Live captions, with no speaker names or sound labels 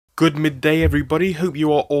Good midday everybody, hope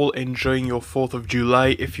you are all enjoying your 4th of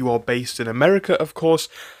July if you are based in America of course.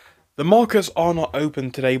 The markets are not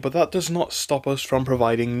open today, but that does not stop us from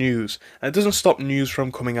providing news, and it doesn't stop news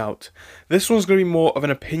from coming out. This one's going to be more of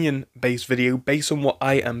an opinion based video based on what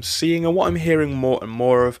I am seeing and what I'm hearing more and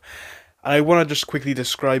more of. And I want to just quickly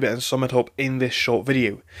describe it and sum it up in this short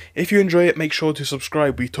video. If you enjoy it, make sure to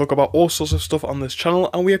subscribe. We talk about all sorts of stuff on this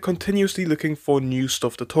channel and we are continuously looking for new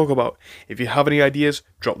stuff to talk about. If you have any ideas,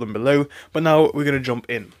 drop them below. But now we're going to jump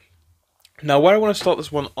in. Now where I want to start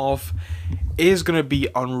this one off is going to be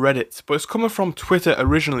on Reddit, but it's coming from Twitter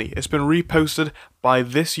originally. It's been reposted by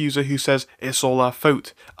this user who says it's all our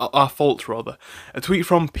fault. A tweet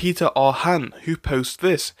from Peter R. Han who posts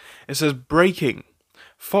this. It says, breaking.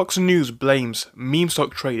 Fox News blames meme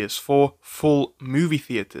stock traders for full movie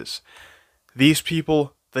theaters. These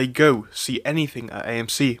people, they go see anything at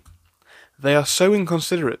AMC. They are so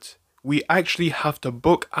inconsiderate. We actually have to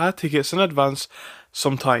book our tickets in advance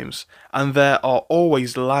sometimes, and there are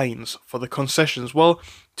always lines for the concessions. Well,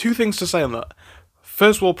 two things to say on that.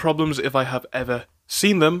 First world problems if I have ever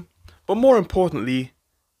seen them, but more importantly,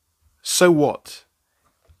 so what?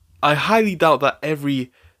 I highly doubt that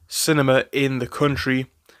every cinema in the country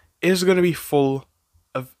is going to be full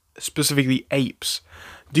of specifically apes.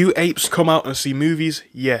 Do apes come out and see movies?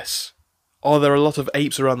 Yes. Are there a lot of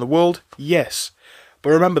apes around the world? Yes. But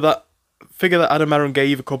remember that figure that Adam Aaron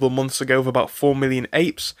gave a couple of months ago of about 4 million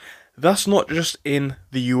apes, that's not just in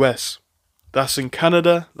the US. That's in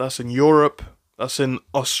Canada, that's in Europe, that's in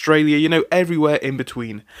Australia, you know, everywhere in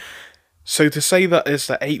between. So to say that it's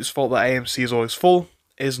the apes' fault that AMC is always full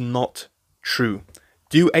is not true.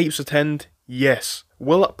 Do apes attend? Yes.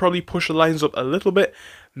 Will that probably push the lines up a little bit?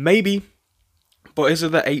 Maybe. But is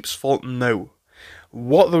it the apes' fault? No.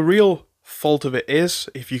 What the real fault of it is,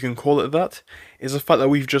 if you can call it that, is the fact that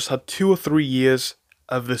we've just had 2 or 3 years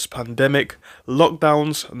of this pandemic,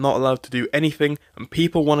 lockdowns, not allowed to do anything, and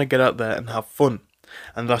people want to get out there and have fun.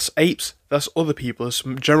 And that's apes, that's other people, as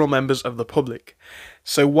general members of the public.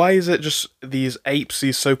 So why is it just these apes,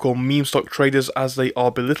 these so-called meme stock traders, as they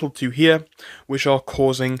are belittled to here, which are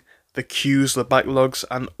causing the queues, the backlogs,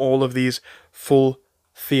 and all of these full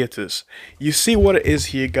theatres? You see what it is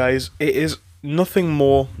here, guys. It is nothing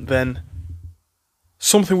more than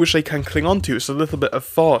something which they can cling on to. It's a little bit of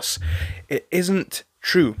farce. It isn't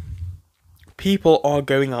true. People are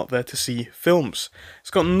going out there to see films.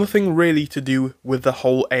 It's got nothing really to do with the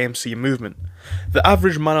whole AMC movement. The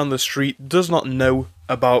average man on the street does not know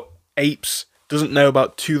about apes, doesn't know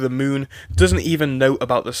about To the Moon, doesn't even know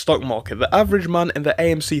about the stock market. The average man in the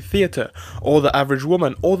AMC theatre, or the average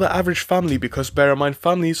woman, or the average family, because bear in mind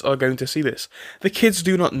families are going to see this. The kids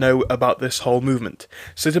do not know about this whole movement.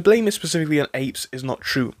 So to blame it specifically on apes is not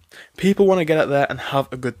true. People want to get out there and have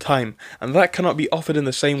a good time, and that cannot be offered in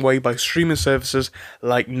the same way by streaming services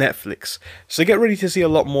like Netflix. So get ready to see a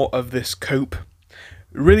lot more of this cope.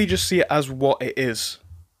 Really just see it as what it is.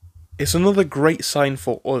 It's another great sign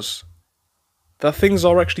for us that things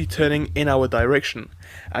are actually turning in our direction,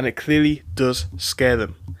 and it clearly does scare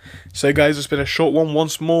them. So guys, it's been a short one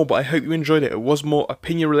once more, but I hope you enjoyed it. It was more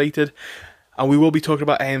opinion related, and we will be talking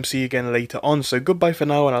about AMC again later on. So goodbye for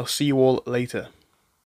now, and I'll see you all later.